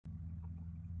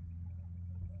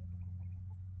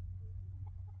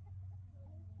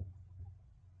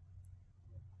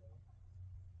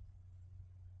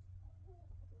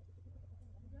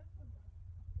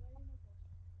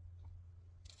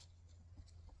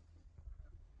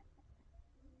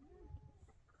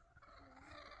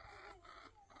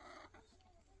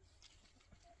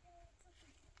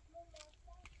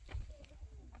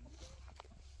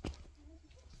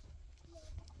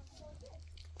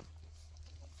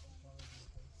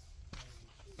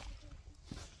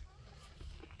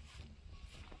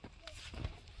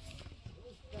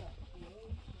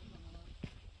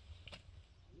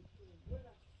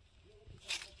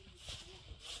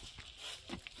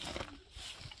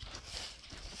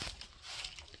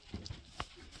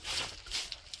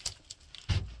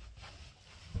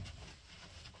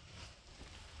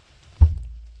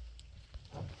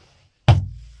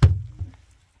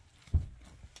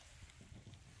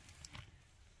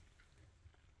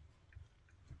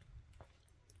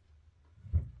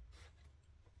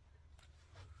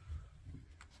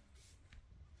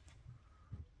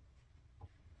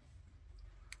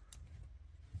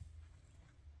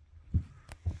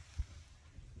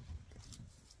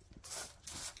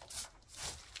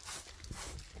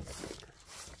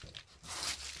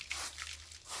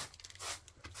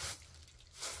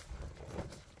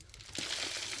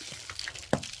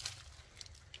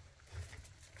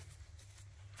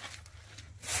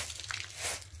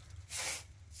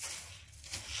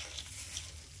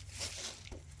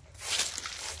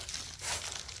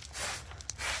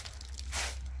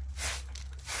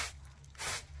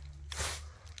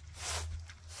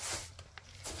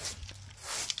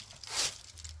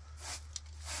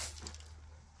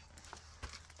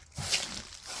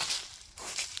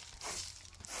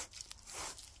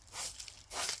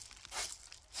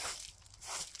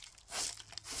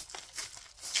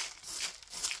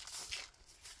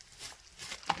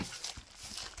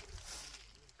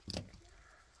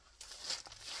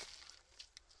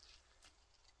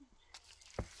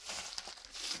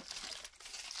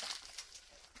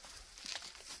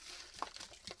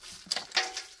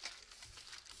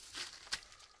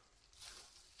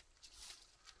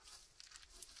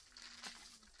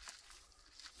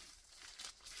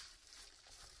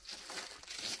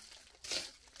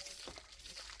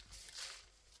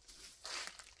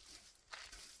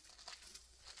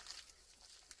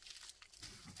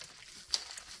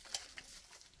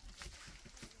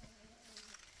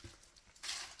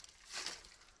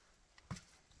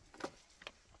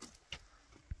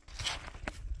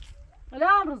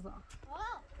رضا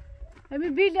امی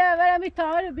بیله ولی امی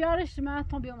تاهر بیارش من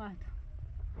تا بیامد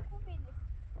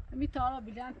امی تاهر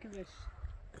بیلند که برش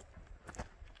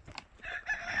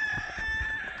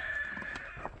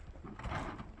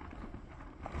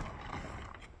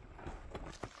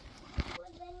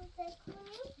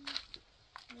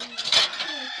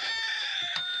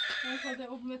خدا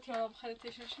اب متر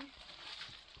بخريتي شاشة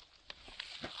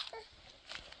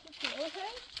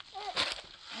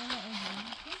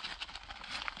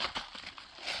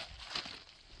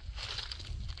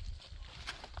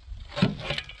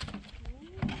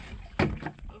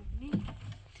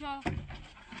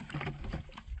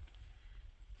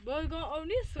باقا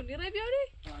اونی سونی را بیاری؟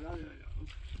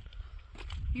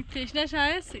 این تشنه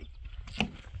شایستی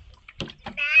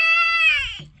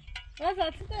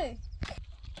واسه چی داری؟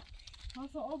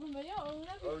 واسه آب میا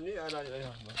اونی انا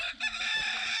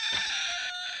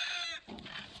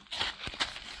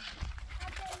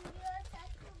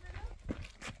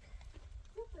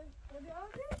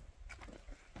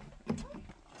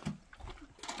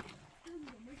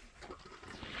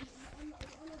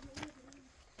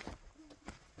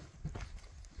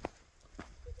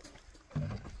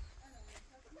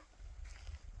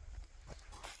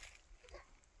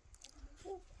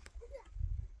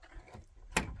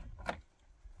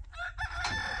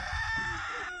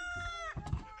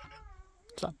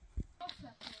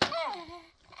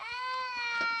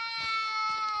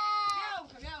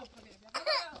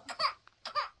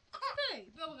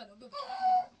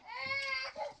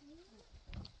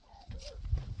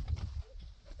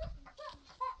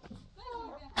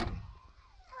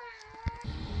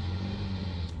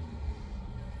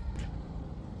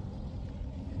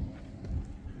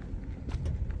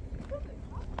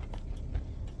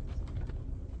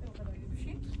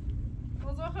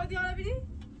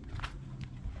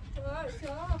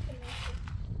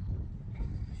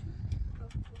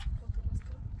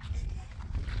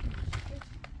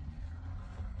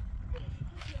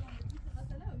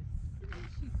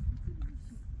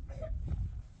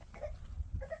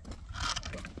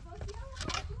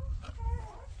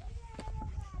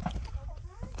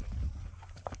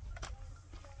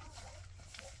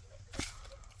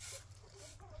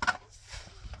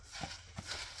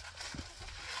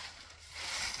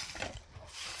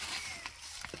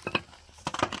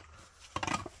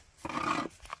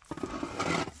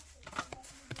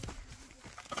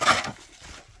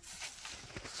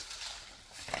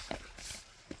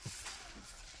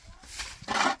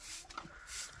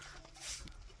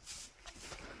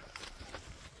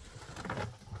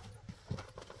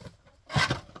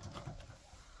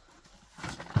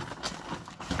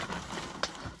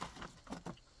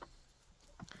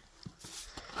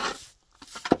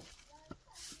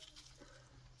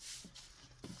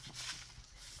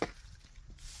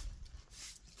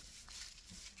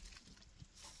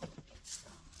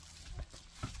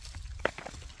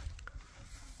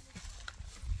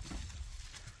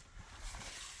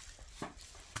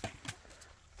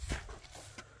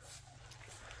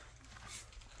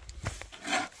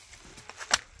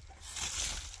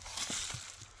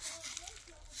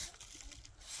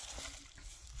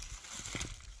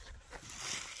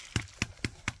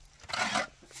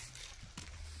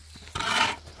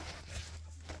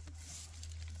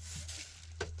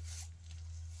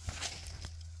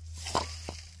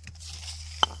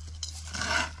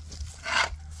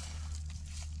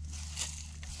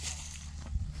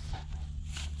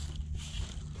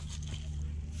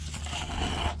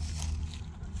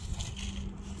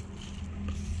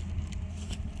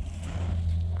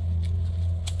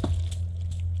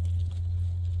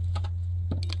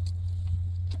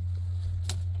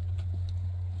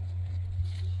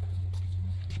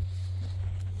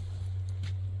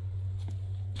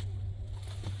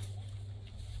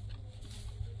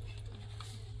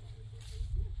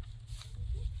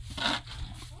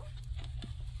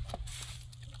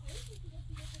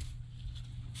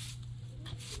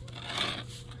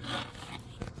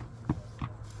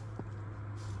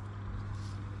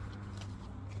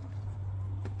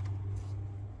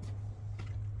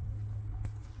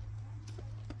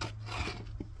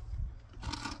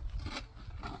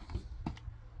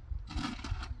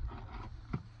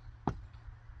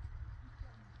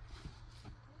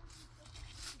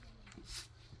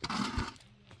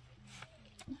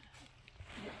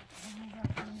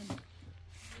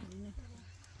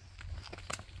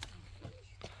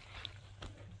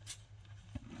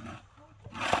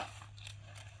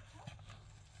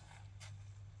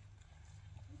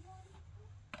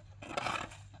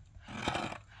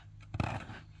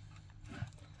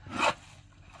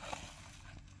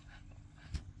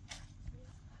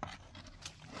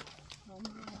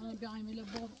أنا بعمل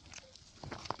بابا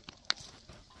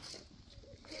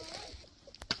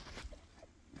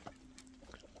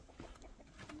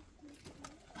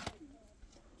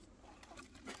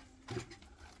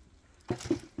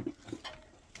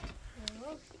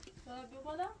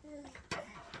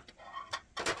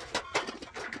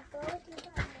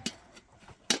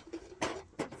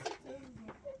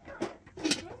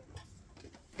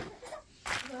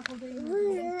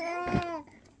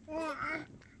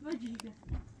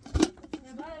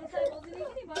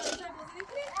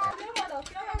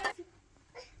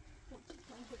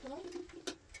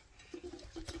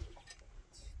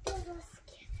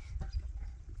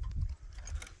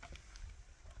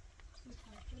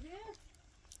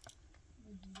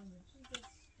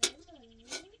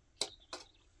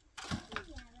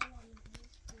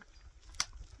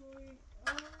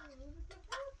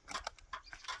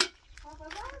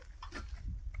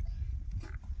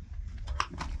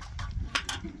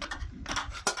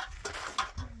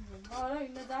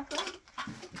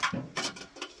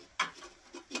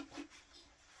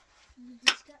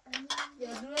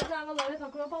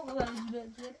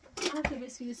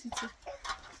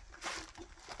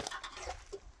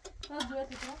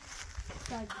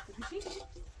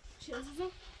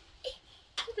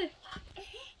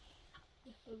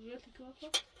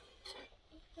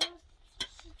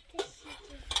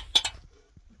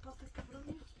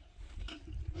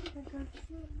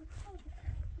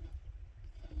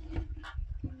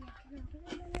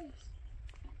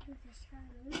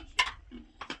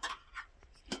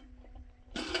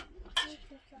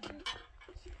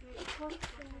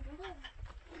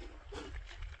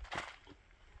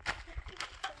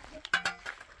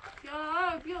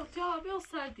بیا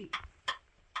سردی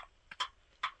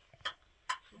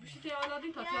بشی تیالا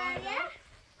تا تیالا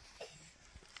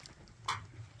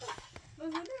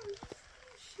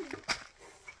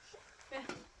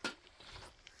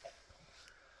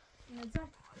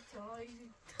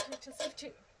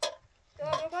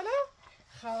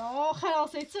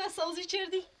خلاص چه سازی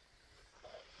کردی؟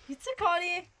 هیچ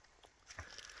کاری؟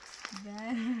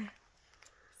 نه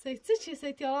سیتی چی؟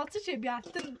 سیتی آلا چی بیاد؟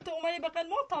 تو اومدی بقید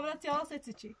ما تابلت آلا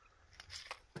سیتی چی؟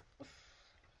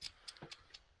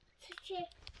 چی؟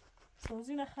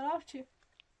 سازی نخراب چی؟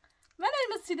 من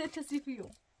این مسیده تصیفیو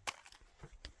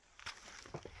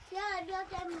یا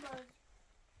کم باز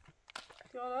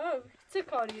یا چه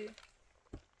کاریه؟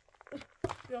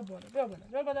 بیا بالا بیا بالا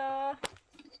بیا بالا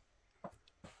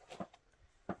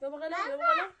بیا بالا بیا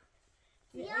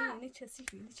بالا اینی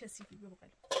تصیفی بیا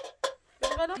بالا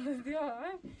بیا بالا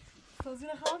بیا سازی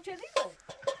نخراب چه دیگو؟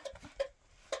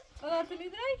 آلا تو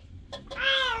میدهی؟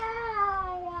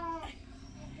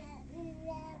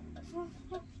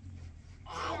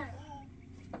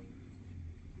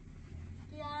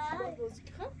 یا بازی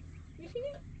که خب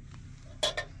میخینی؟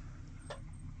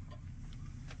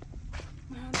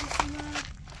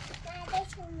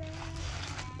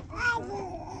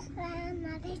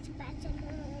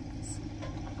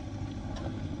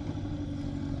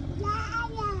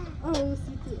 Oh,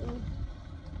 city.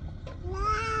 لا.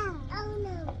 Oh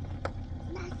no.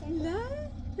 لا.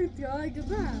 انت يا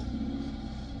جماعة.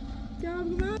 يا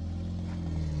جماعة.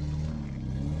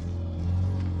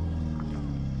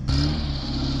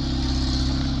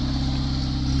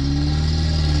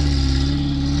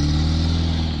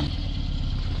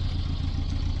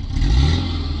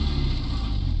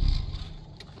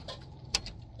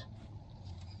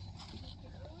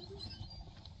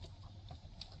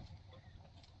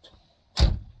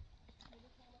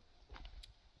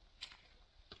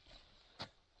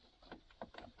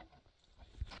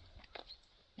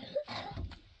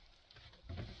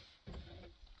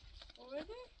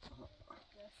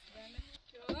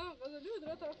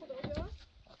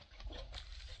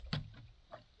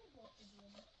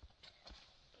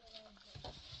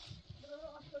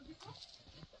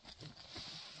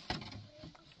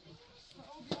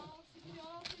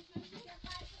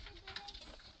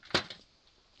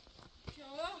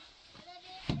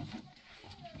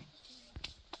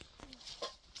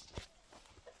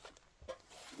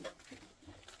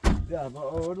 Ja, maar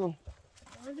oordeel.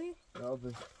 Oordeel? Ja,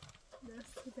 dus. Dat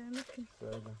is duidelijk.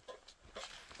 Verder.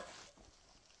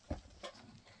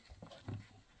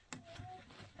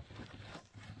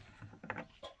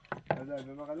 هذا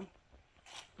بمغلو.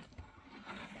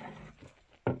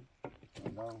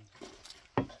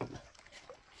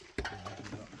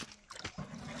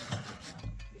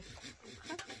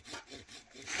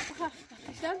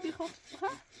 شاب بيخو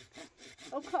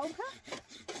اوكا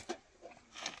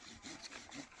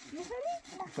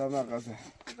يخلي تمام غزة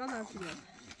غلط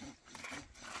فيه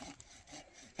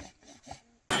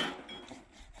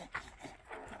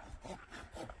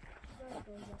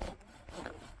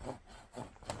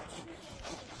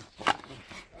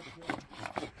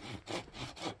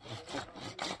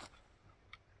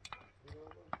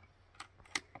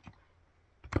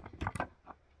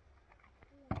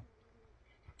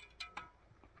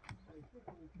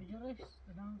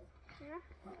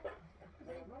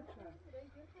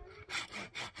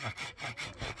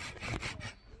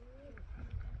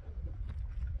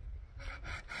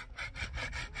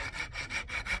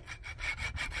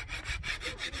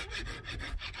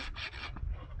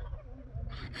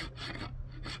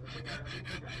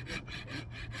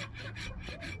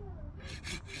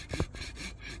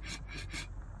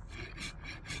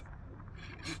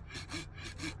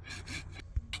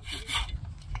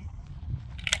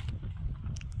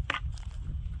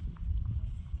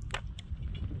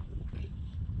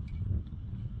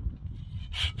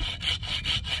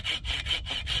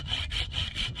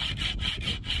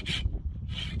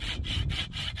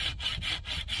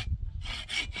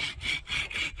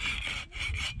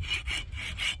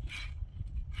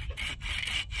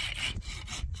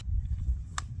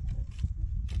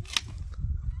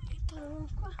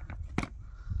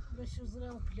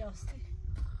Usando plastic.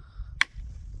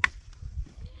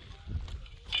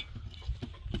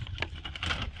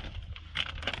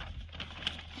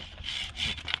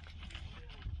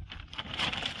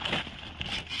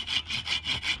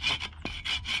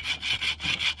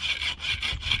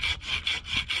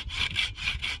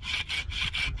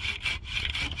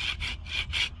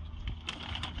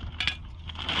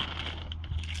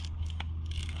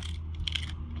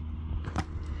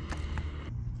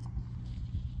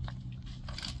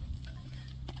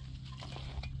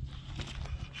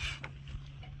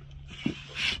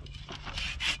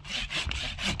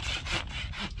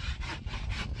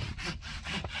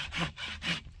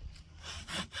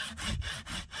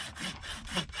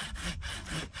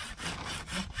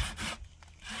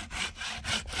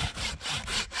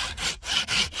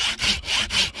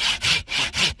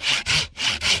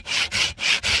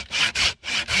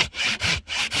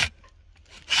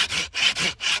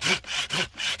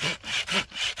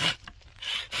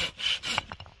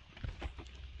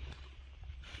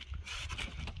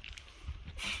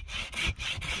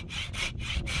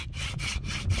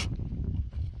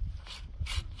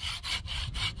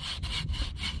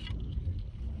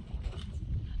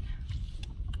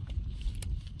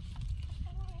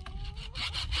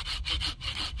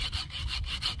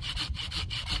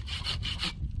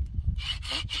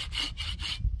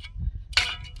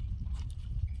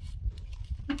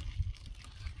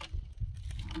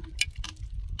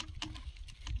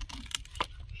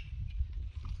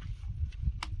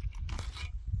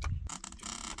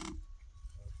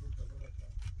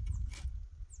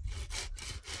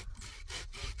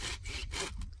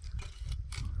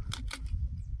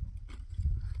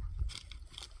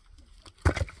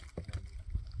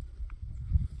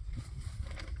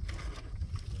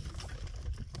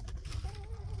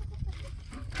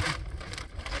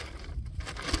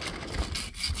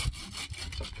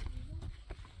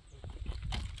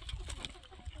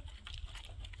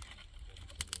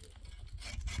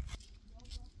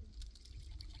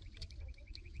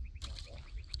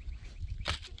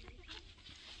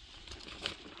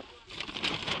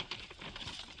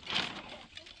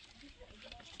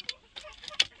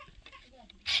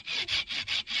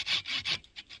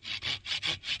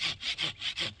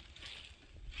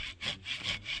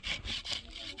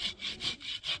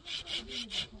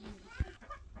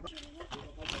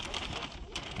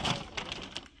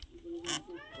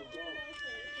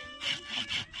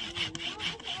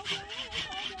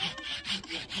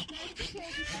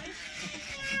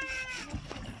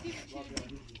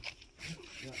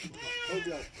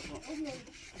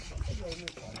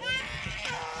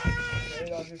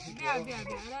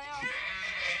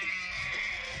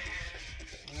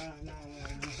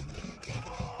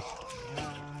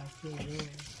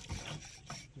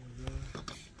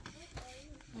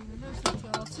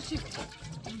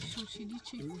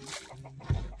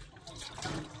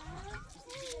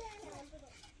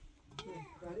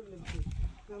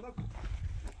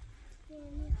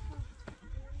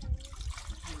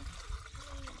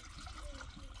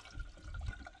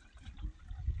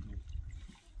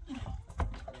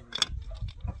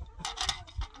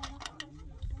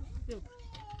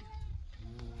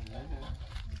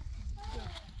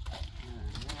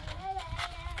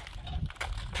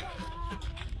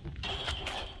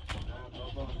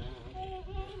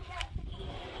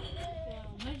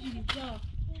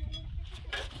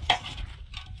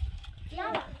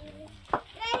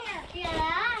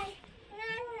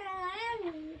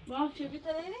 Çevir bir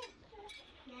tane. Ne?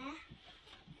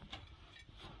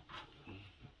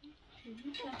 Çevir.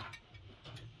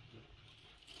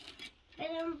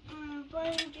 دارم با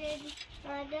اینجوری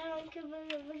مادرم که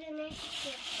بوده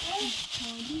نشده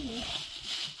مادیه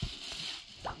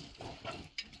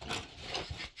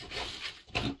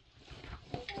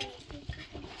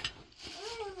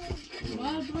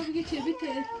برو بگه چه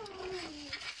بیته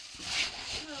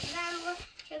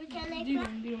چه بیته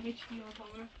نکن دیرم هیچ بیاد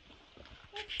همونه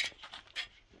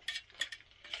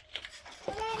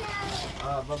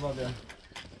بابا بیا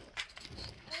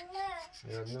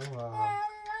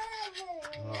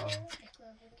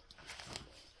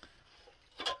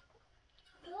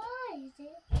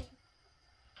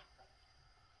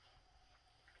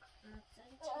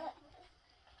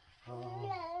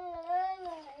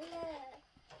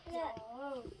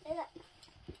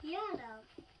يلا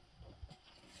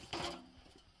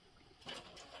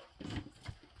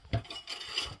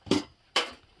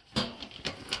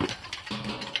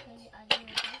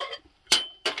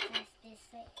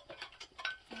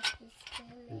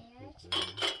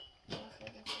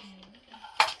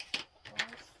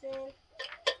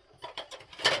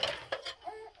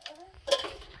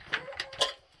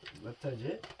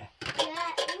تجي؟ لا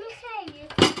إني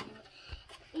خايف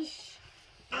إيش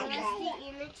راسي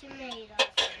إني تميرة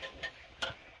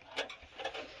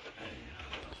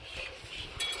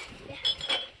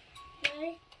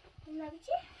ما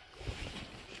بتجي؟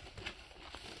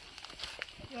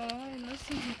 آه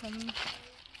ناسي كمان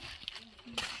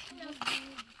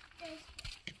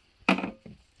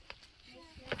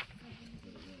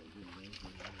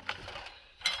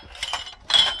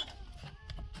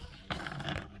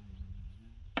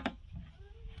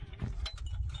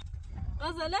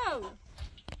غزلو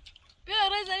بیا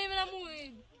رزنی منم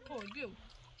موی پول بیا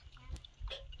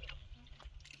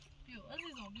بیا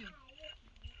عزیزم بیا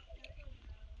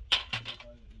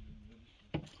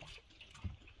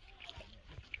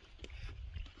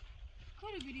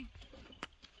کاری بیری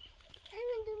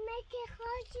أنا دمك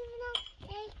خاشي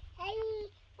أي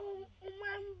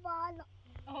من بالا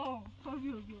آه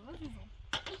بیا عزیزم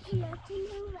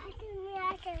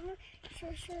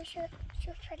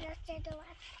شو فلسطة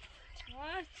دوات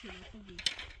وارچه خوبی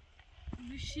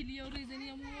بشیلی و ریزنی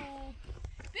امو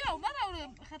بیاو من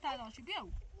اون خطر داشتی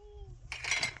بیاو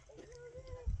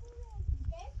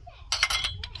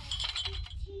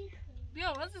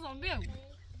بیاو عزیزم بیاو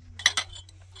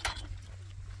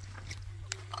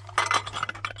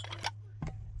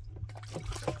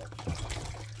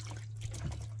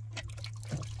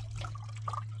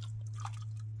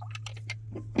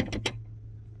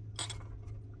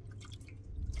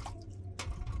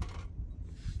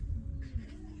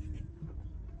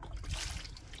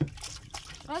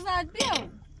غزل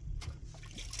بیاو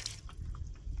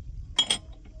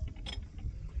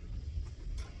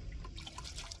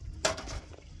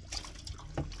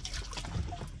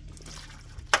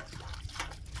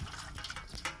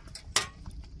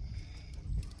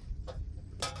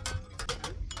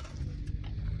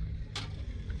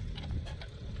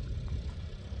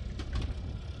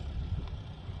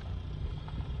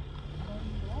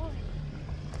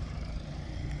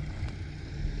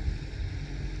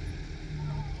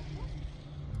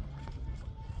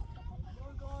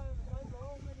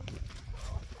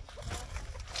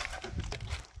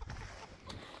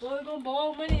بابا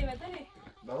بابا منی بدنی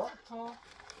بابا؟ ها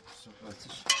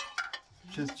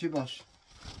صحبتش چی باش؟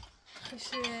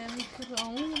 خش میکرد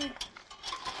آمون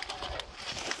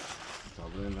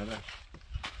تابلوی مره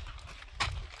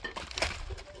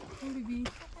خوری بی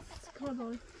کار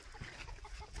داری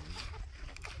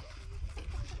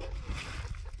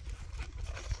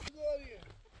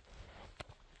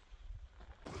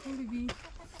خوری بی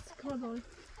کار داری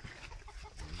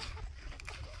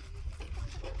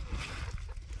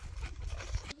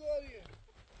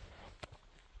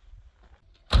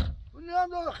اون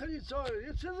داخلی ساره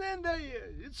یه چه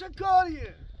زندهیه یه چه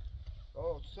کاریه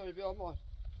تو ساری بیا مال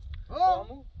ها؟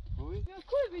 خوبی؟ یا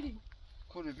کوی بیری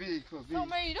کوری بی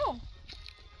سامه ایرو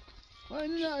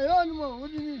این ایان ما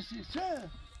اونی نیستی چه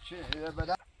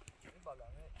بده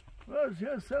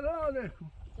سلام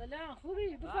علیکم سلام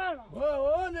خوبی بفرما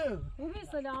آنه خوبی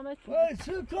سلامت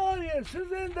چه کاریه چه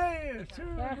زندهیه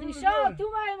خیشا تو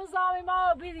ما نظامی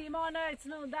ما بیدی ما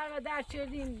نیتنون در و در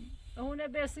چردیم هونه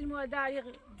برسیم مودر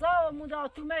زاو مودا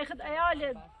تو میخد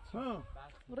ایالد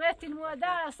ريت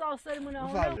المودع اساس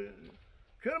المناولة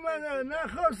كرمان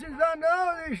نخصي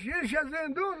زندانيش يش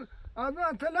زندون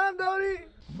انا تنام داري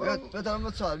بدل ما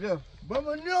تصار بيو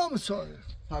بابا اليوم صار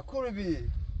ها كوري بي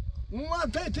وما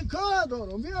تيت كار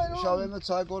دارو بيا ان شاء الله ما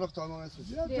تصار قولك تمام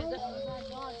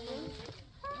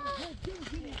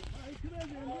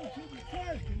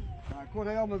ها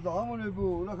كوري يوم الزعامون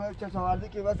يبو ولا كيف تسمع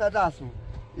عندك بس داسو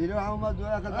اینو همون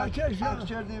دوره که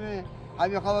کردیم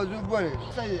همین خوازون برش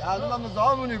صحیح از ما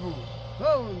مزامونی بود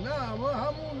نه ما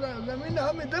همون زمین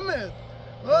همه دمت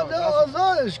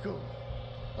آزادش کن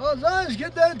آزادش که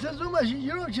در تزومش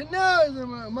اینجورو که نه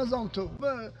مزام تو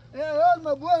یاد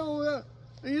ما باید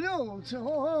اینو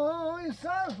این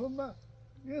صرف ما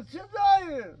یه چه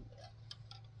دایه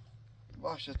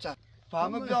باشه چه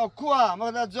فهمه بیا کوه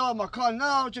مقدر جا مکان نه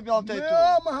همون چه بیام تایی تو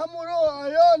ما همون رو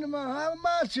آیان ما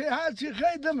همه چی هرچی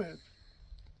خیدمت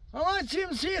همه چی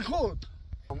مسی خود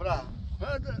عمره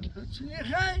چی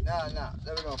خی؟ نه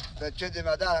نمیدونم به چه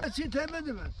دیمه چی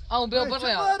تیمه اما بیا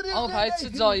بریم اما پای چه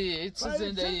جایی چه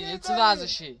زندگی چه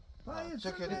وضعشی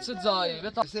چه جایی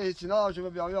بتا سه هیچی نه شما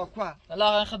بیام یا کوه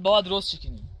حالا خد باید درست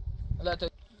کنیم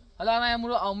حالا من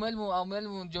امروز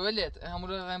عامل جولیت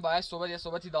امروز من باید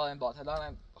صحبتی داریم بعد حالا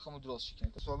من خمو درست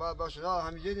کنیم صحبت باشه نه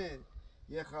همینجوری نه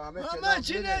یه همه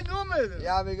چی نگومه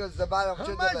یا میگه زبر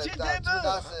چه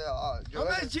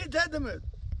همه چی تدمت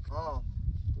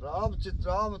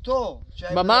رام تو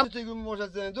با من تیگو موجه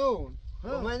زندون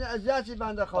و من ازیاتی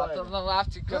بنده خواهد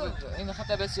رفتی که این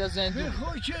خطه بسیار زندون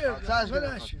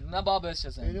نه با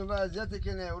بسیار زندون اینو من ازیاتی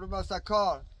که نه اونو بسته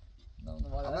کار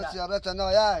همه سیارت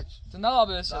نایج تو نه با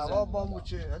بسیار زندون با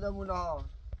موچه هده مونه ها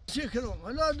چی کنم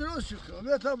حالا درست کنم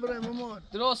بیا تا برای مامان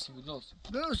درست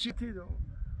تیدو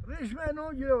ریش من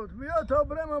اون گیرود بیا تا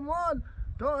برای مامان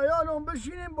تا ایالون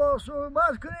بشینیم با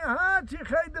صحبت کنیم هر چی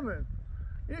خیدمه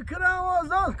این کرام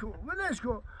آزاد کن ولش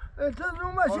کن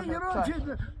تزومش یرو چی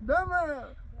دم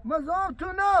مزار تو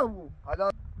نبو حالا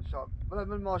برای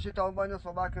من ماشی تا اون باید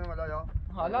صحبت کنیم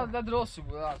حالا درستی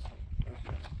بود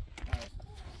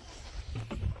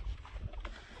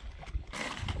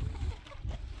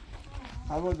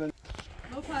حاول بن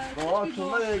تو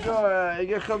من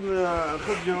اگه خب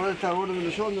جوان تاور من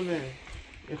نشون دمه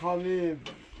اخامی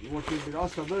وقتی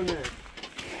براست برمه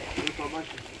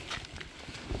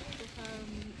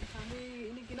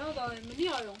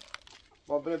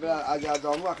با بره از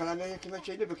ادامو اخلا میگه که من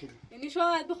چیلی بکنیم یعنی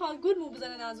شاید بخواد گل مو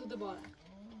بزنه از اون باره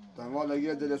تمام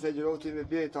لگی دلسه جلو تیم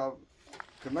بی تا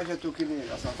که من تو کنی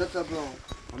اساسا تبلو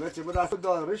همه چی بود اصلا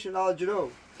داریش نه جلو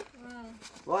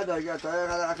وای دیگه تا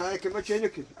اخلا که من چیلی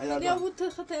کنی یا بود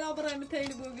خطر برای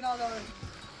متیلی بوگنا داره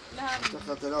نه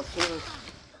خطر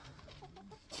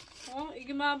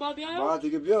ایگه من با بیایم بعد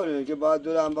دیگه بیاریم که بعد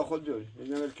دوره هم با خود بیاریم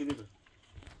نمیل کلی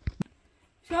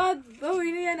شاید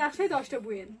ببینید یه نقشه داشته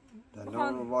بوین نه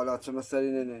والا چه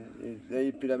مسئله نه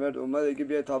این پیرامید اومده که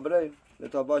بیا تا بریم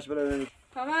تا باش بریم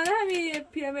تمام همین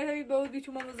پیرامید همین بودی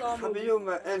چون ما نظام همین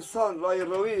انسان رای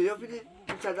روی یا ببین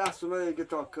چه دست اومده که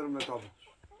تا کرم تا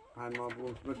باش ما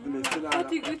بود مثل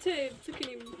خاطی گوته چه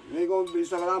کنیم میگم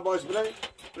بیست فران باش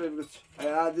بریم گوش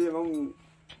عادی من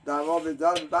دعوا به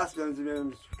در بس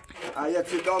بریم اگه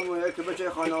چه دامونه که بچه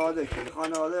خانواده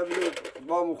ببین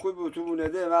با مو خوب بود تو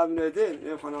مونده و مونده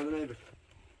این خانواده نمیشه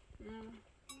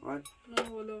نه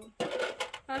والا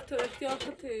حتی اختیار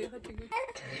خطی گوت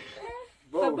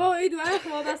با ایدو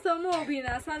اخوا بس ما بینه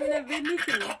اصلا نه ول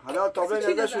نیستیم حالا تا بریم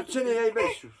نده شد چنه یه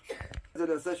بشو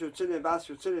دلسته شد چنه بس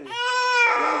شد چنه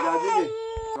یا جدیدی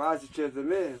تو هرچی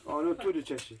چرتمه آنو طولی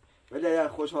چشی ولی اگر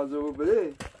خوش حاضر بود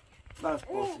بده بس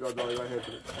پاسگاه داری و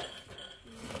هدره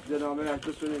جنامه اک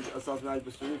بسونید اساس اک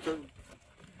بسونید چون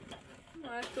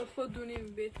تو خود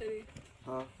دونیم بهتری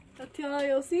ها حتی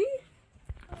یاسی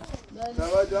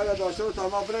دوای دوای داشته و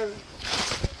تمام بریم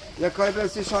یک کاری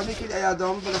برسی شانی کنید اگر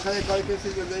دامه بالاخره یک کاری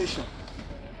کنید گرده ایشان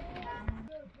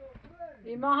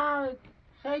ما هم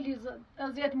خیلی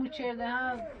اذیت موچرده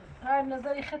ها هر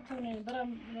نظری خطونه برم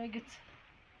نگت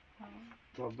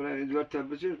تا بریم این دوار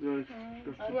تب بچید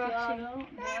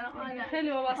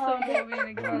خیلی وابسته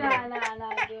بابینه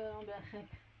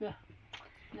نه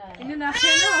اینو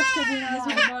نخیه نوشته بودین از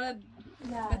اون باره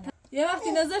یه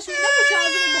وقتی نظر شوید نکو که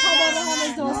از اون بخواه باره هم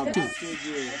ازدواز کرد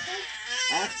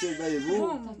اخچه بایی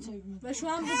بود و شو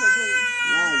هم بگو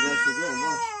نه داشته بریم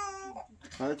باش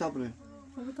های تا بریم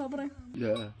تا بریم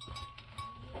نه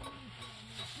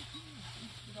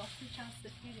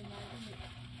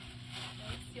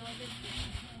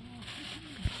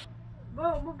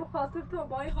با بخاطر تو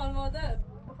با این خانواده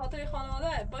بخاطر این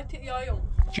خانواده با تیایون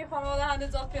این خانواده هنده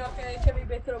زاد پیدا کنه که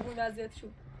بهتر بود وضعیت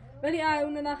شد ولی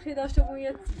اون نخی داشته بود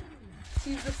یه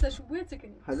چیز دستش بود چه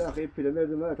کنی حالا اخی پیرامید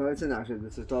ما تا چه نقشه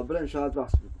دسته تا بریم شاید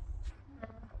بحث بود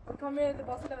تا میاد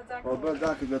واسه نظر با بعد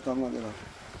داخل به تمام دیگه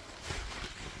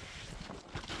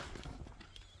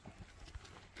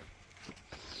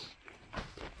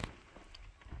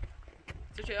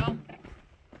چه چه ام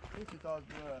چی تا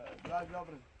داد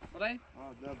بریم برای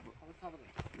ها داد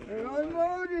ای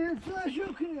مالی چه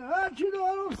شکری هرچی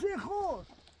دارم سی خود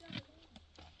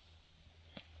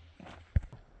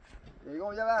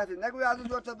میگم یه وقتی نگوی از اون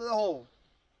دورتا بده ها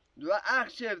دو عقل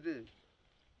کرده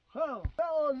خب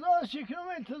آزاد شکرم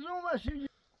انتظام هستی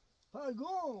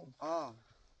پاگم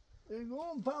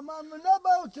ایگم پا من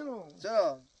نباوترم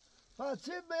چرا؟ پس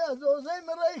به از اوزای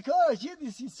مرای کار چی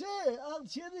دیسی سه آل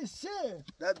چی دیسی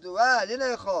در دوال یه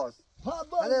نخواست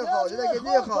نخواست یه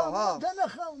دیگه خواه ها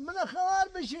من خوار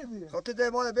بشیدی خاطر ده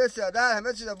مال بسیار در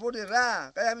همه چیز بردی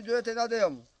ره قیل همین جوره تینا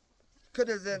دیم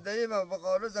کد زندگی من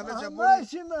بقارو زمین چه بردی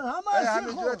قیل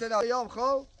همین جوره تینا دیم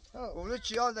خواه اونو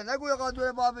چیان ده نگوی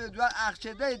قادوه بابی دوال اخ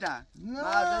چه دیدن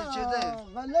مردی چه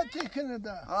دی غلطی کنه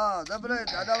ده ده برای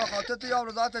ده خاطر تو یام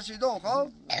روزات شیدون خواه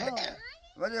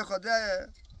ولی خدا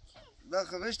ده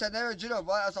رشته نوی جلو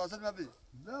باید اساسا مبید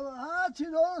هاتی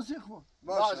دانسی خون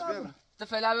باش بیم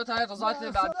تفعل بيو تاعي غزات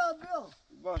بعد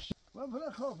باش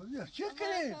ما خاف چی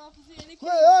کنی؟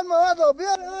 خواهی ما هذا بير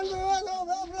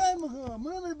هذا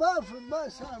منو میبرف با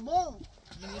سرما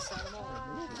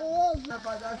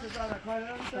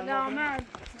سلامت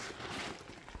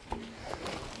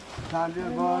تنبیه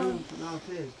بارون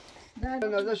نافذ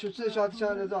نظر شد شاید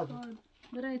چند نزاد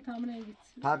برای تامنه گیت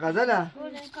ها غزله؟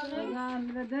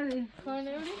 غزل داری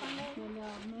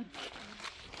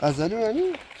غزلی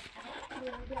یعنی؟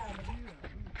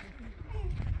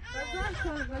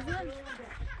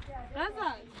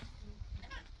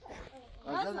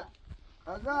 غزل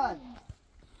غزل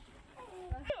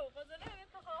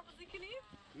حافظی کنیم؟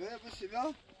 نه بسی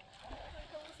بیا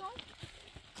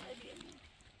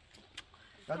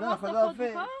غزل خدا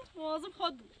حافظ مواظب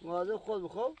خود بود مواظب خود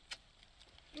بخوب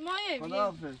مایه خدا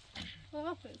حافظ خدا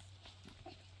حافظ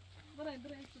برای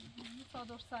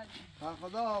صادر سعی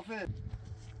خدا حافظ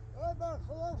با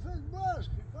خداحافظ باش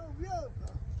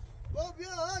با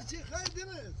بیا هستی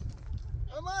خیدمت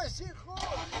اما هستی خود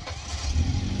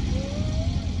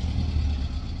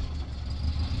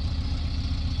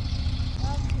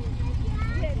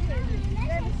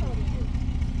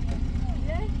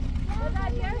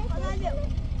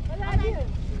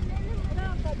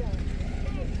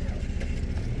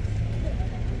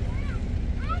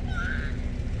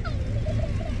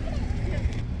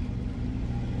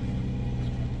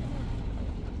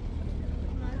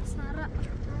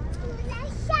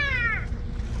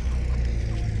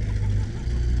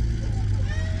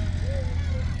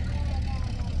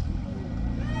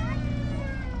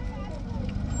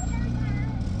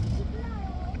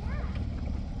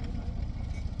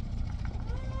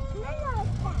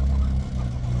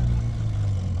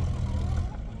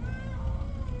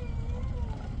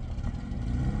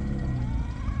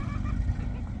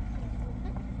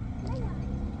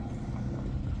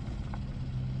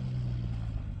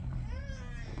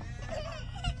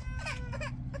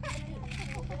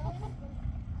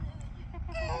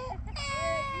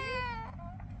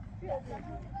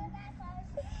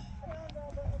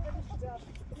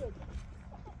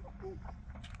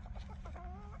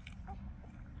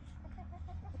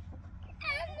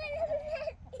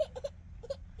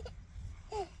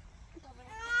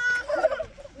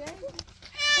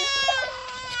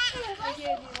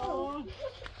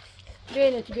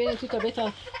بینه تو تا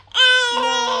بتا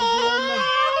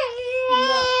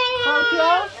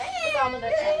خاطیا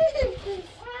دامده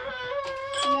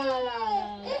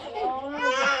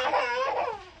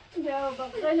یا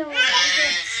بقینا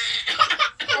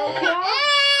خاطیا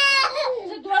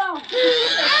دوران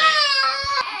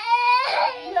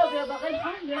بیا بقیل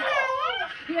خان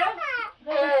بیا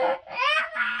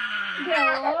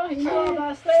اینو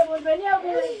بسته بود بنیا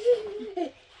بود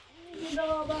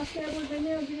اینو بسته بود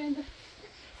بنیا گیرنده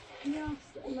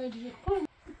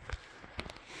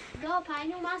دا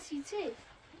پایینو ما سیچه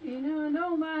اینو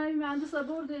نو ما مهندس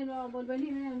برده اینو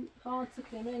بلبلی من خان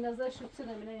سکره من نظر شد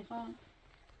سره من خان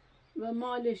و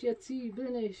مالش یا چی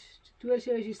بنش توش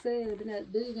یاشی سه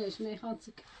بنش من خان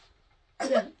سکره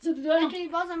اگه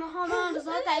بازم میخوام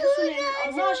رضایت عیدشونه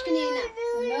آزاش کنی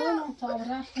نه نه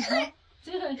تابره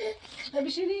چیه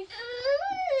نبیشینی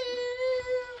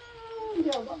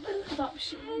یا بابا خدا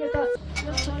بشینی بتا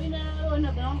یا سایی نه رو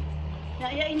نبرم یا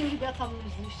اینو می بیاد تمام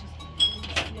نزدیشت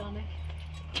یانه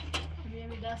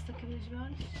بیمی دست کنیش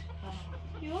بیان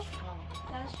یو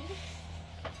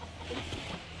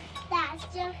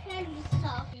دست جا خیلی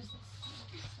صاف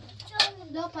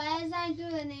دا پای زنگ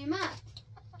دو به نعمت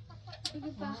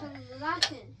بگه پخل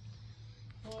رفتن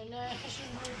نه خشون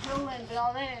جوین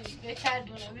برانه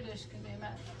بکردونه بیدش که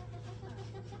نعمت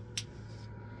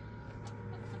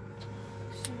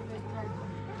خشون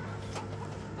بکردونه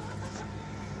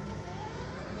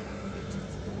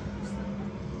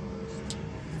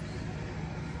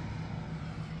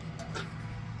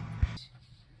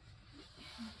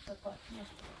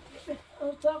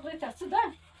اتاق ریتا صده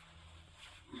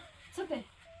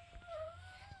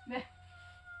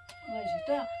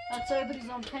چای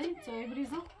بریزم کنی چای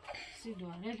بریزم سی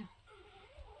دواره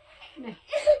نه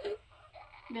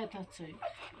نه تا چای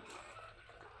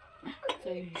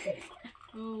بریزم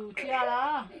او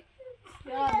تیارا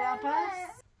تیارا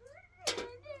پس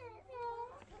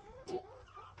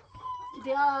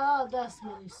تیارا دست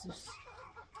منیسوس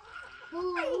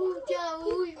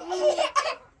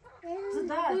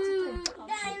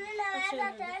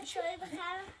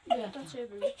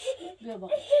زده بیا با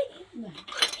نه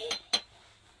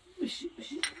بشی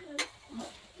بشی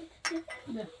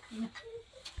نه نه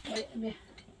نه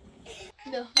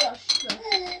نه باش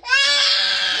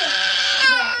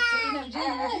اینم جه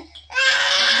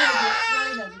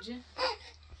اینم جه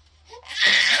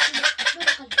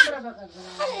برا بقر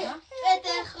برا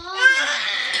بده خواه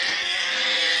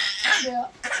بیا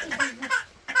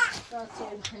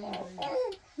چای بخیلی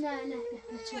نه نه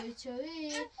چای تیارا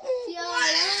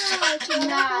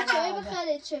چای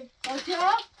بخره چای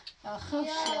آتیا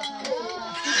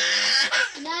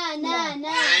نه نه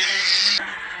نه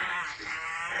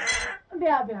بیا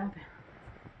بیا بیا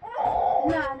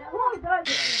نه نه وای دای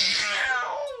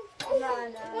نه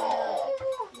نه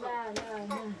نه نه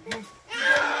نه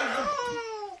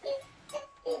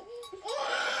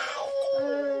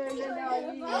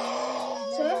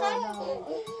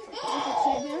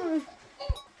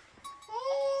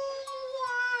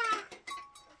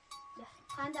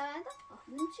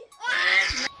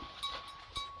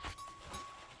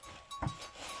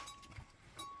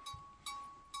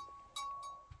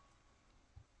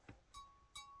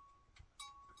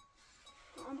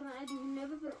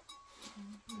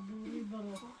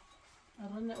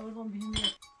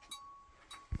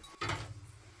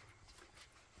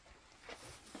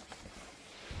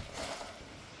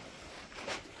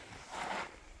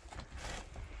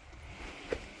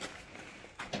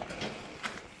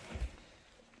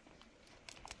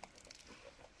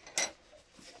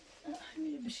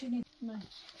بشینید من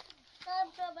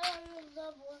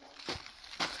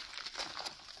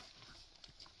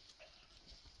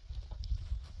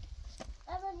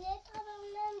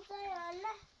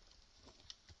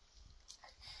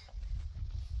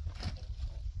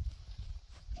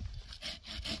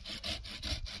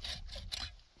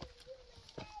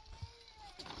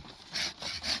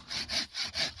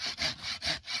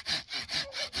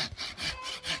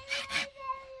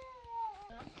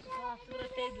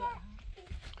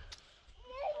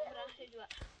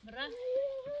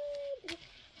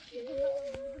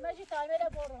مجي تعملها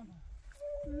بورانا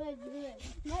مجنون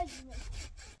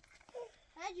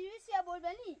مجلس يا ابو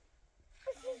البنين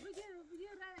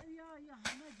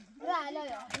لا لا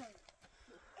يا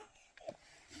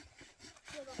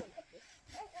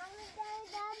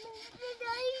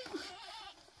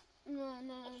لا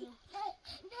لا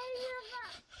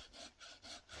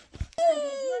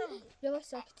يا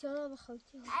ساكت يا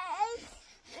بخوتي يا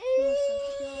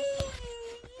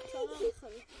ساكت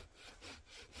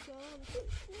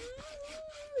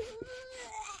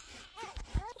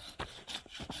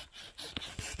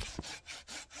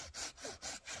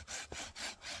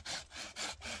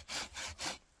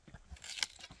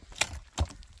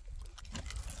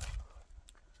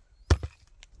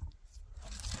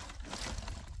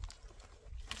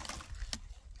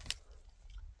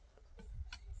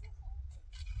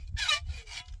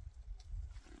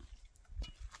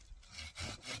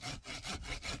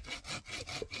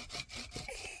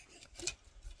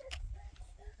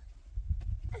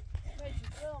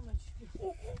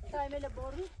تعمل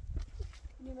بارو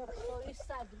نیمه خواهی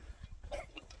صدر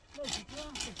مجید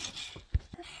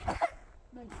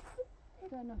مجید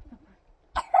تنف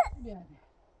بیا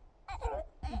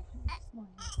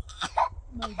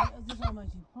مجید عزیزا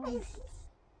مجید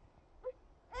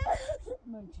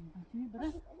مجید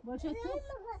بره باشه تو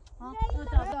ها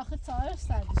تا داخل سایر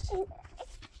صدرش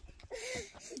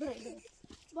بره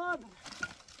بابا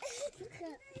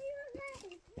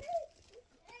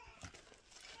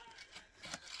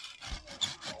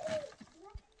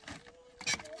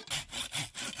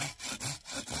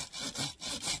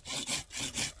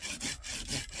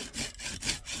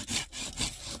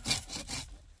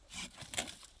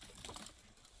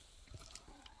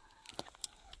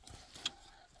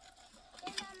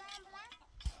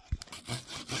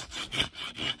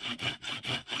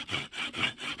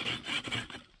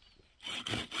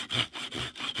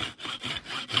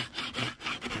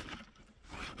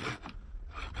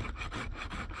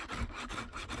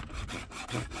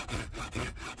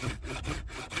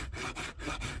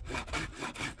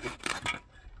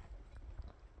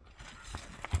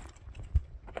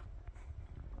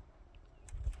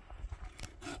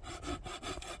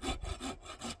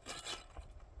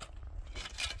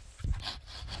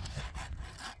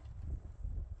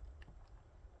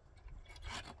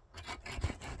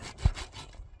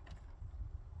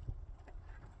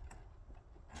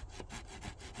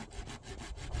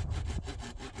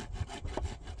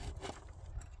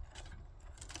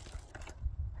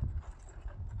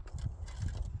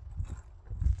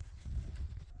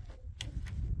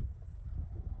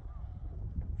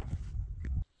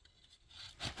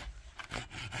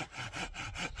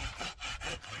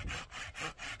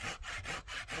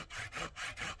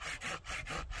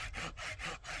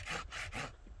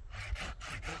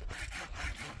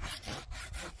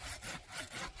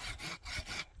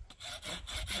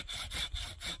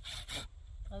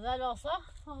لاسا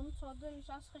خانم صادر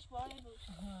نشست خش بایی بود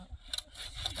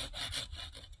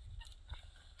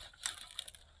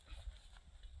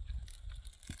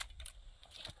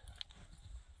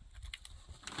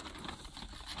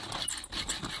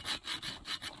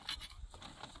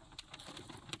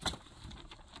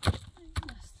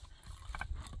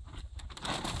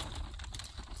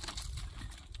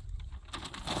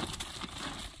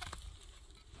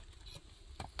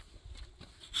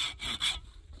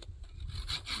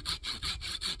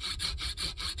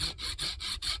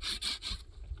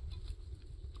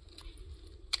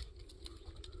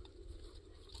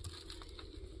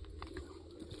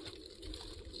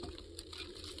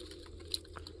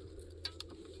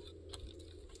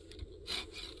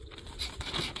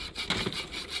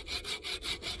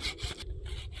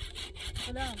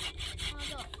فلان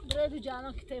بريدو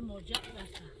جانا كتير مرجع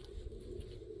بس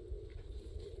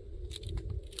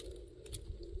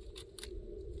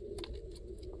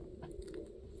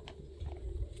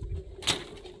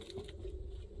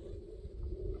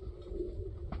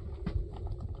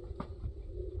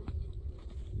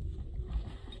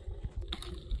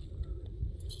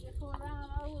يفورا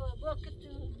أو بوكت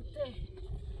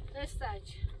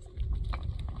تستاج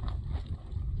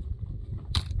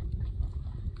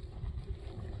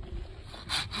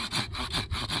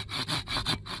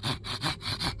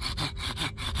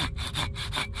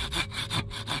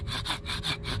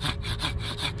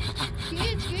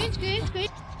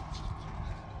Geç.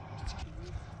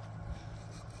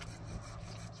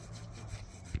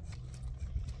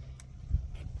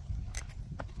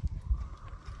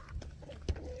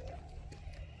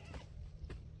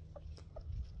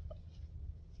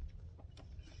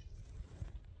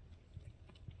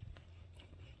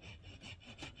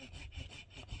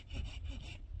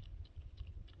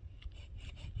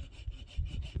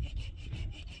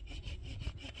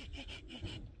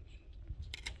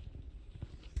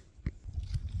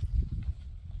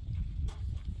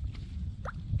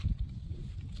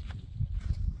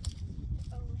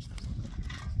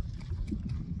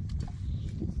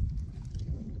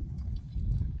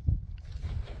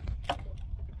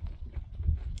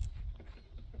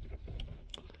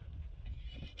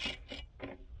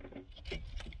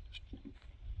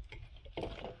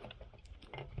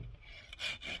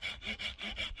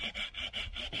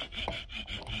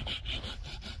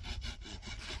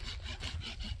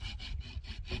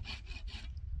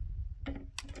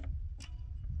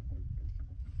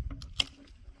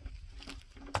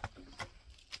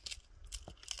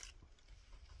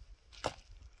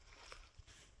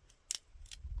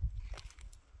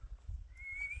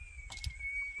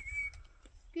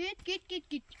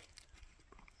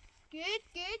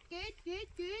 Good.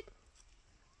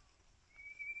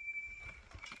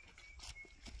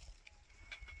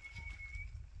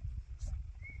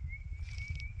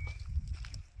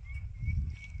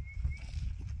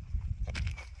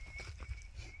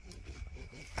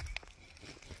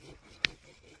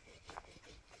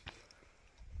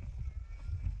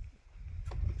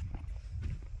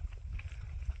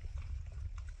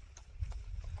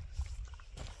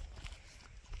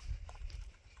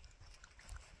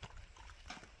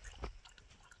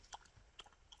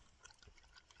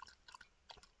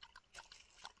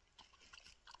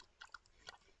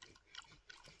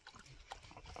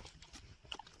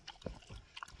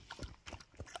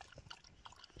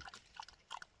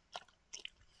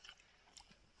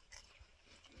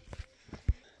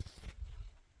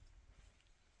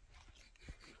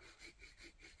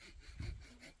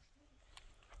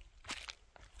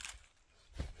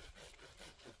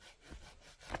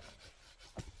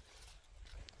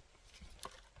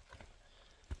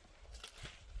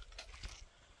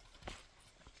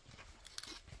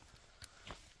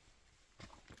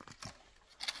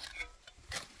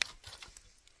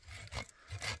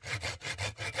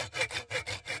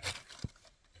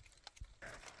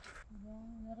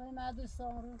 مدرسه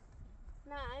رو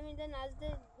نه همین ده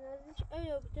نزدیک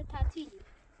اوه بوده تعطیلی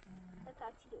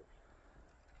تعطیلی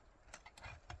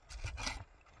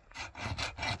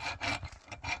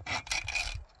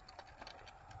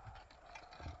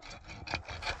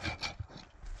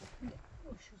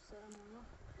شو سلام الله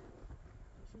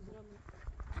شو زرم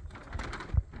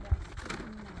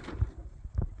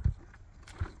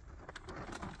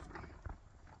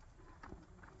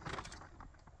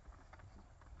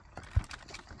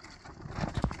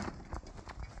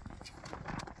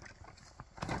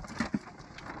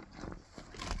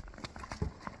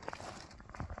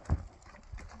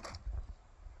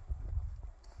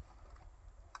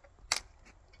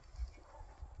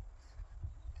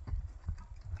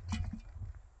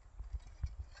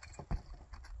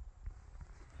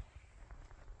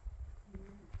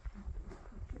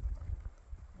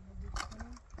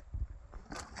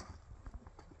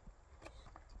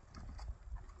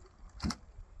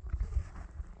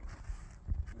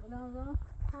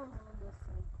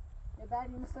در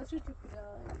این مساچو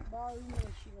چکلا با این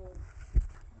نشینو.